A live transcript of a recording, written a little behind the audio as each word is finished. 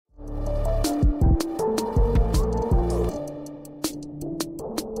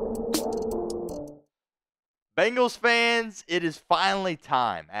Bengals fans, it is finally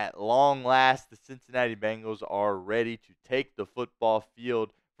time. At long last, the Cincinnati Bengals are ready to take the football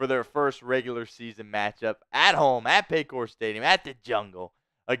field for their first regular season matchup at home at Paycor Stadium at the Jungle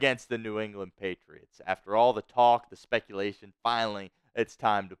against the New England Patriots. After all the talk, the speculation, finally it's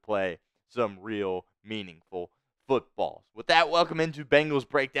time to play some real meaningful football. With that, welcome into Bengals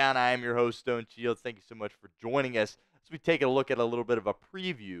Breakdown. I am your host, Stone Shields. Thank you so much for joining us as we take a look at a little bit of a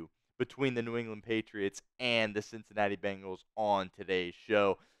preview between the New England Patriots and the Cincinnati Bengals on today's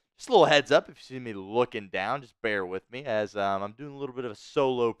show. Just a little heads up, if you see me looking down, just bear with me as I'm doing a little bit of a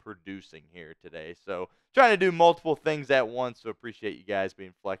solo producing here today. So trying to do multiple things at once, so appreciate you guys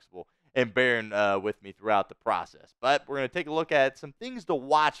being flexible and bearing with me throughout the process. But we're going to take a look at some things to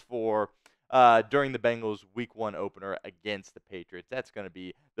watch for during the Bengals Week 1 opener against the Patriots. That's going to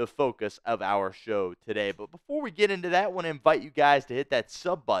be the focus of our show today. But before we get into that, I want to invite you guys to hit that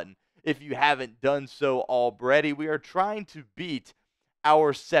sub button if you haven't done so already. We are trying to beat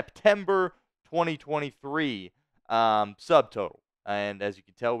our September 2023 subtotal. And as you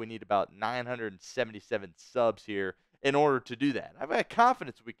can tell, we need about 977 subs here in order to do that. I've got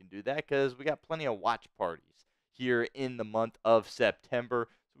confidence we can do that because we got plenty of watch parties here in the month of September.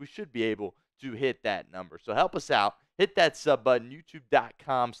 So we should be able to hit that number. So help us out. Hit that sub button,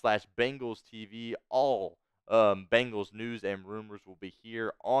 youtube.com/BengalsTV. All Bengals news and rumors will be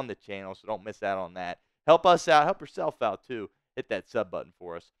here on the channel, so don't miss out on that. Help us out. Help yourself out, too. Hit that sub button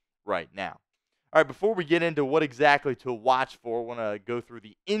for us right now. All right, before we get into what exactly to watch for, I want to go through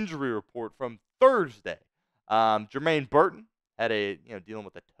the injury report from Thursday. Jermaine Burton had dealing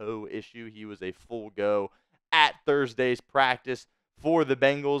with a toe issue. He was a full go at Thursday's practice for the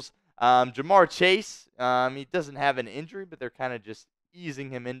Bengals. Jamar Chase, he doesn't have an injury, but they're kind of just easing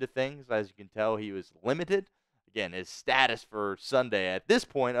him into things. As you can tell, he was limited. Again, his status for Sunday at this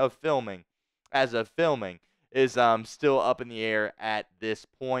point of filming, is still up in the air at this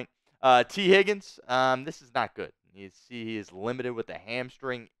point. T. Higgins, this is not good. You see he is limited with a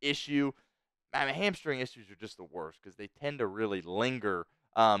hamstring issue. I mean, hamstring issues are just the worst because they tend to really linger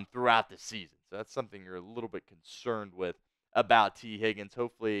throughout the season. So that's something you're a little bit concerned with about T. Higgins.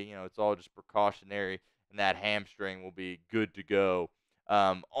 Hopefully, it's all just precautionary and that hamstring will be good to go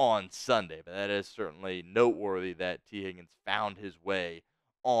on Sunday. But that is certainly noteworthy that T. Higgins found his way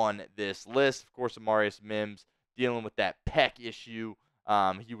on this list. Of course, Amarius Mims dealing with that pec issue.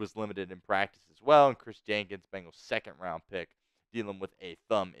 He was limited in practice as well. And Kris Jenkins, Bengals second-round pick, dealing with a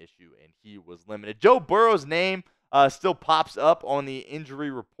thumb issue, and he was limited. Joe Burrow's name still pops up on the injury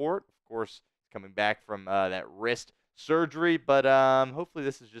report. Of course, coming back from that wrist surgery, but hopefully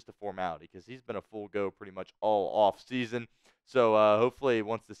this is just a formality because he's been a full go pretty much all off season. So hopefully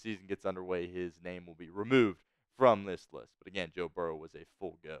once the season gets underway, his name will be removed from this list. But again, Joe Burrow was a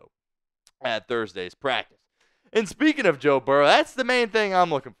full go at Thursday's practice. And speaking of Joe Burrow, that's the main thing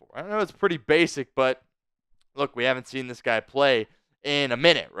I'm looking for. I know it's pretty basic, but look, we haven't seen this guy play in a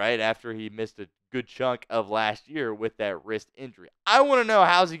minute, right, after he missed a good chunk of last year with that wrist injury. I want to know,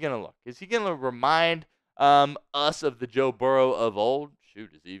 how's he going to look? Is he going to remind us of the Joe Burrow of old? Shoot,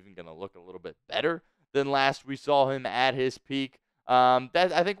 is he even going to look a little bit better than last we saw him at his peak? I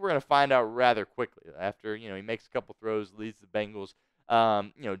think we're going to find out rather quickly after, he makes a couple throws, leads the Bengals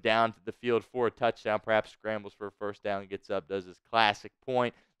down to the field for a touchdown, perhaps scrambles for a first down, gets up, does his classic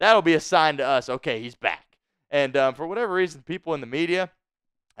point. That'll be a sign to us, okay, he's back. And for whatever reason, people in the media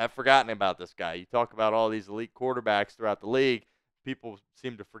have forgotten about this guy. You talk about all these elite quarterbacks throughout the league, people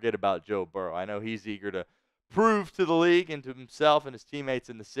seem to forget about Joe Burrow. I know he's eager to prove to the league and to himself and his teammates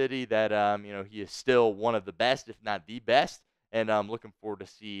in the city that, he is still one of the best, if not the best. And I'm looking forward to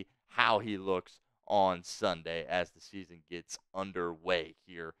see how he looks on Sunday as the season gets underway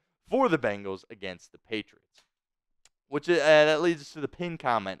here for the Bengals against the Patriots. Which that leads us to the pinned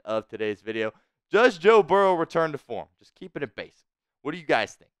comment of today's video. Does Joe Burrow return to form? Just keeping it basic. What do you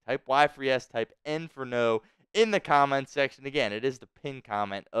guys think? Type Y for yes, type N for no in the comments section. Again, it is the pinned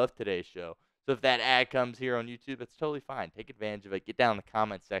comment of today's show. So if that ad comes here on YouTube, that's totally fine. Take advantage of it. Get down in the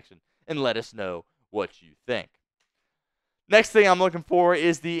comment section and let us know what you think. Next thing I'm looking for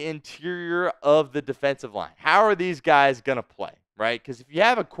is the interior of the defensive line. How are these guys going to play, right? Because if you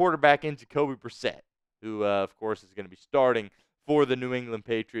have a quarterback in Jacoby Brissett, who, of course, is going to be starting for the New England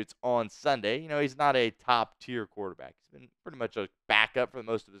Patriots on Sunday, he's not a top-tier quarterback. He's been pretty much a backup for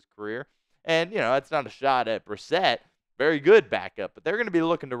most of his career. And, that's not a shot at Brissett. Very good backup, but they're going to be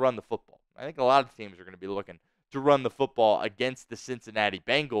looking to run the football. I think a lot of teams are going to be looking to run the football against the Cincinnati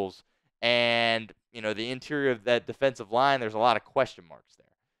Bengals. And, the interior of that defensive line, there's a lot of question marks there.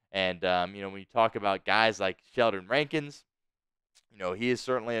 And, when you talk about guys like Sheldon Rankins, he is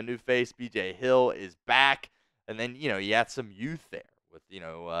certainly a new face. B.J. Hill is back. And then, you had some youth there with,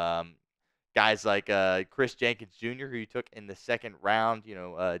 guys like Kris Jenkins Jr., who you took in the second round.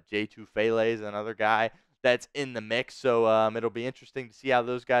 J. Tufele is another guy that's in the mix. So it'll be interesting to see how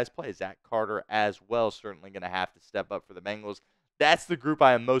those guys play. Zach Carter as well, certainly going to have to step up for the Bengals. That's the group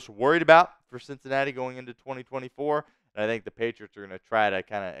I am most worried about for Cincinnati going into 2024. And I think the Patriots are going to try to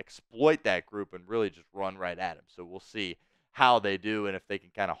kind of exploit that group and really just run right at them. So we'll see how they do and if they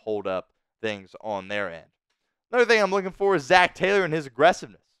can kind of hold up things on their end. Another thing I'm looking for is Zac Taylor and his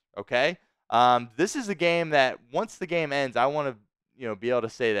aggressiveness, okay? This is a game that once the game ends, I want to be able to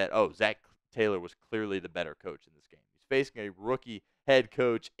say that, Zac Taylor was clearly the better coach in this game. He's facing a rookie head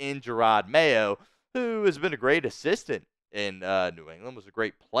coach in Gerard Mayo, who has been a great assistant in New England, was a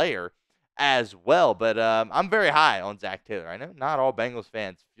great player as well. But I'm very high on Zac Taylor. I know not all Bengals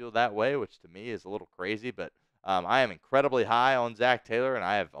fans feel that way, which to me is a little crazy, but I am incredibly high on Zac Taylor, and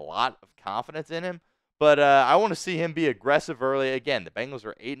I have a lot of confidence in him. But I want to see him be aggressive early. Again, the Bengals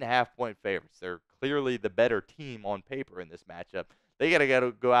are 8.5-point favorites. They're clearly the better team on paper in this matchup. They got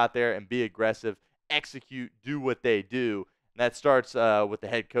to go out there and be aggressive, execute, do what they do. And that starts with the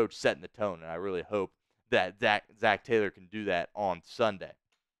head coach setting the tone, and I really hope that Zac Taylor can do that on Sunday.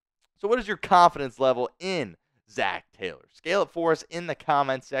 So what is your confidence level in Zac Taylor? Scale it for us in the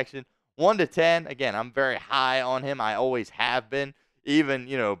comments section. 1 to 10. Again, I'm very high on him. I always have been. Even,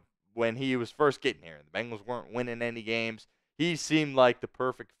 when he was first getting here, the Bengals weren't winning any games. He seemed like the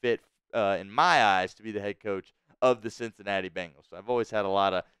perfect fit, in my eyes, to be the head coach of the Cincinnati Bengals. So I've always had a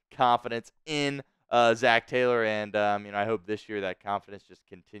lot of confidence in Zac Taylor, and I hope this year that confidence just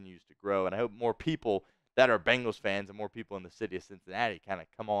continues to grow. And I hope more people that are Bengals fans and more people in the city of Cincinnati kind of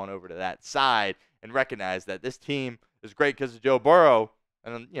come on over to that side and recognize that this team is great because of Joe Burrow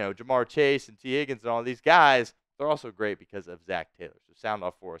and Jamar Chase and T. Higgins and all these guys. They're also great because of Zac Taylor. So sound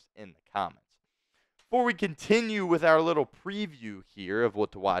off for us in the comments. Before we continue with our little preview here of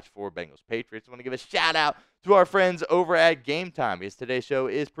what to watch for Bengals Patriots, I want to give a shout out to our friends over at Game Time, because today's show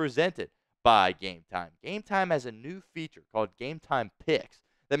is presented by Game Time. Game Time has a new feature called Game Time Picks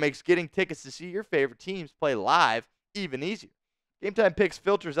that makes getting tickets to see your favorite teams play live even easier. Game Time Picks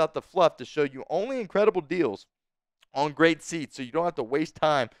filters out the fluff to show you only incredible deals on great seats, so you don't have to waste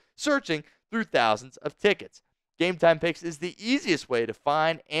time searching through thousands of tickets. Game Time Picks is the easiest way to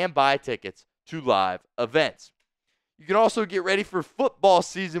find and buy tickets to live events. You can also get ready for football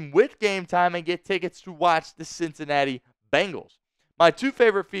season with Game Time and get tickets to watch the Cincinnati Bengals. My two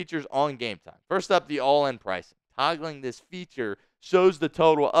favorite features on Game Time. First up, the all-in pricing. Toggling this feature shows the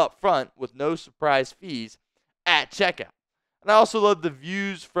total up front with no surprise fees at checkout. And I also love the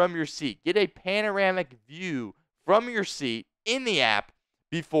views from your seat. Get a panoramic view from your seat in the app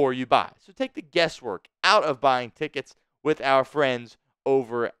before you buy. So take the guesswork out of buying tickets with our friends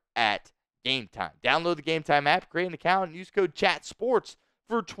over at Game Time. Download the Game Time app, create an account, and use code CHATSPORTS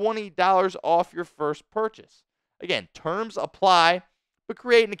for $20 off your first purchase. Again, terms apply, but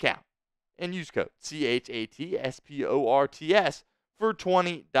create an account and use code CHATSPORTS for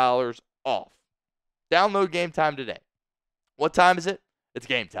 $20 off. Download Game Time today. What time is it? It's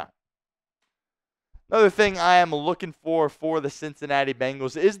game time. Another thing I am looking for the Cincinnati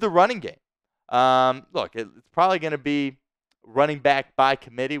Bengals is the running game. Look, it's probably going to be running back by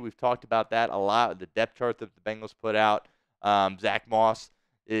committee. We've talked about that a lot. The depth chart that the Bengals put out. Zach Moss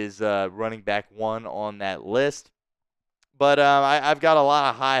is running back 1 on that list. But I've got a lot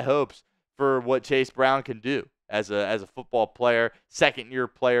of high hopes for what Chase Brown can do as a football player, second-year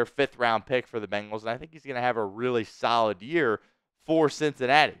player, fifth-round pick for the Bengals. And I think he's going to have a really solid year for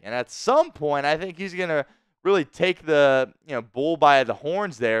Cincinnati. And at some point, I think he's going to really take the bull by the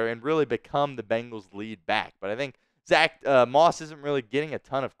horns there and really become the Bengals' lead back. But I think Zach Moss isn't really getting a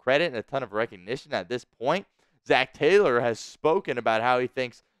ton of credit and a ton of recognition at this point. Zac Taylor has spoken about how he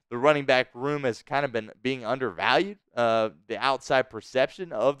thinks the running back room has kind of been being undervalued. The outside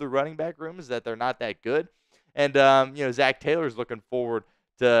perception of the running back room is that they're not that good. And, Zac Taylor is looking forward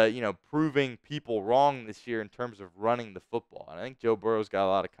to, proving people wrong this year in terms of running the football. And I think Joe Burrow's got a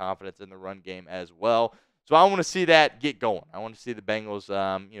lot of confidence in the run game as well. So I want to see that get going. I want to see the Bengals,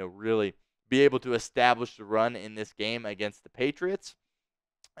 really be able to establish the run in this game against the Patriots.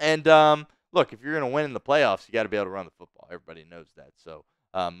 And, look, if you're going to win in the playoffs, you got to be able to run the football. Everybody knows that. So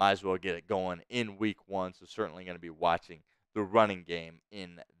might as well get it going in week 1. So certainly going to be watching the running game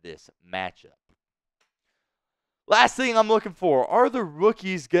in this matchup. Last thing I'm looking for, are the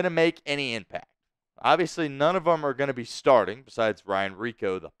rookies going to make any impact? Obviously, none of them are going to be starting besides Ryan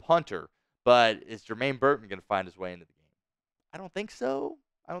Rico, the punter. But is Jermaine Burton going to find his way into the game? I don't think so.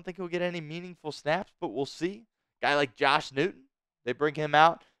 I don't think he'll get any meaningful snaps, but we'll see. Guy like Josh Newton, they bring him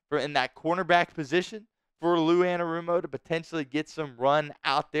out in that cornerback position for Lou Anarumo to potentially get some run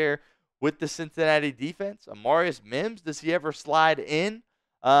out there with the Cincinnati defense. Amarius Mims, does he ever slide in?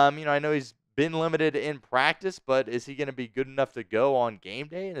 I know he's been limited in practice, but is he going to be good enough to go on game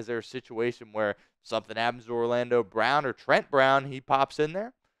day? And is there a situation where something happens to Orlando Brown or Trent Brown, he pops in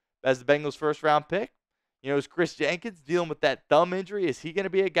there as the Bengals' first-round pick? Is Kris Jenkins dealing with that thumb injury? Is he going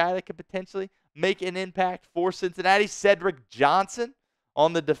to be a guy that could potentially make an impact for Cincinnati? Cedric Johnson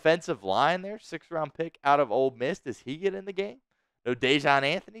on the defensive line there, 6th-round pick out of Ole Miss. Does he get in the game? Dejon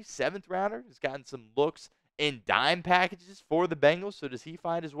Anthony, 7th-rounder, has gotten some looks in dime packages for the Bengals. So does he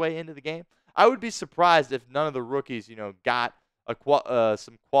find his way into the game? I would be surprised if none of the rookies, got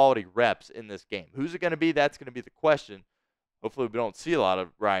some quality reps in this game. Who's it going to be? That's going to be the question. Hopefully we don't see a lot of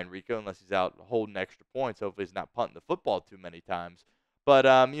Ryan Rico unless he's out holding extra points. Hopefully he's not punting the football too many times.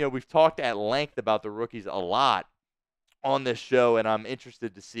 But, we've talked at length about the rookies a lot on this show, and I'm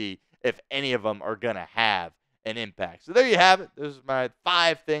interested to see if any of them are going to have an impact. So there you have it. Those are my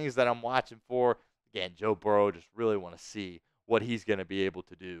 5 things that I'm watching for. Again, Joe Burrow, just really want to see what he's going to be able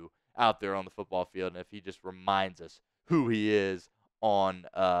to do out there on the football field, and if he just reminds us who he is on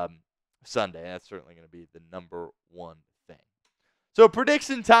Sunday. That's certainly going to be the number one thing. So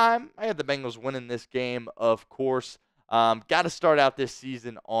prediction time. I had the Bengals winning this game, of course. Got to start out this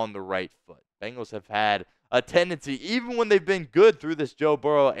season on the right foot. Bengals have had a tendency, even when they've been good through this Joe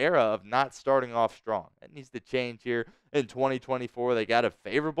Burrow era, of not starting off strong. That needs to change here in 2024. They got a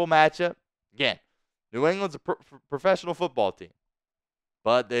favorable matchup. Again, New England's a professional football team,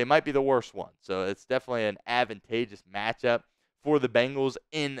 but they might be the worst one. So it's definitely an advantageous matchup for the Bengals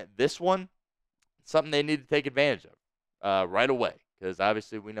in this one. It's something they need to take advantage of right away, because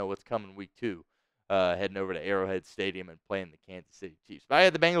obviously we know what's coming week 2, heading over to Arrowhead Stadium and playing the Kansas City Chiefs. But I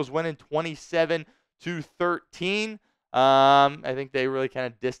had the Bengals winning 27-13. I think they really kind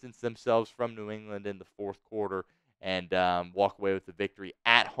of distanced themselves from New England in the 4th quarter and walk away with the victory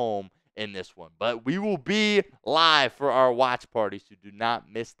at home in this one. But we will be live for our watch party, so do not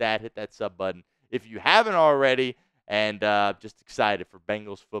miss that. Hit that sub button if you haven't already, and just excited for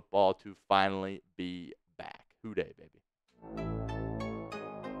Bengals football to finally be back. Hoo day, baby.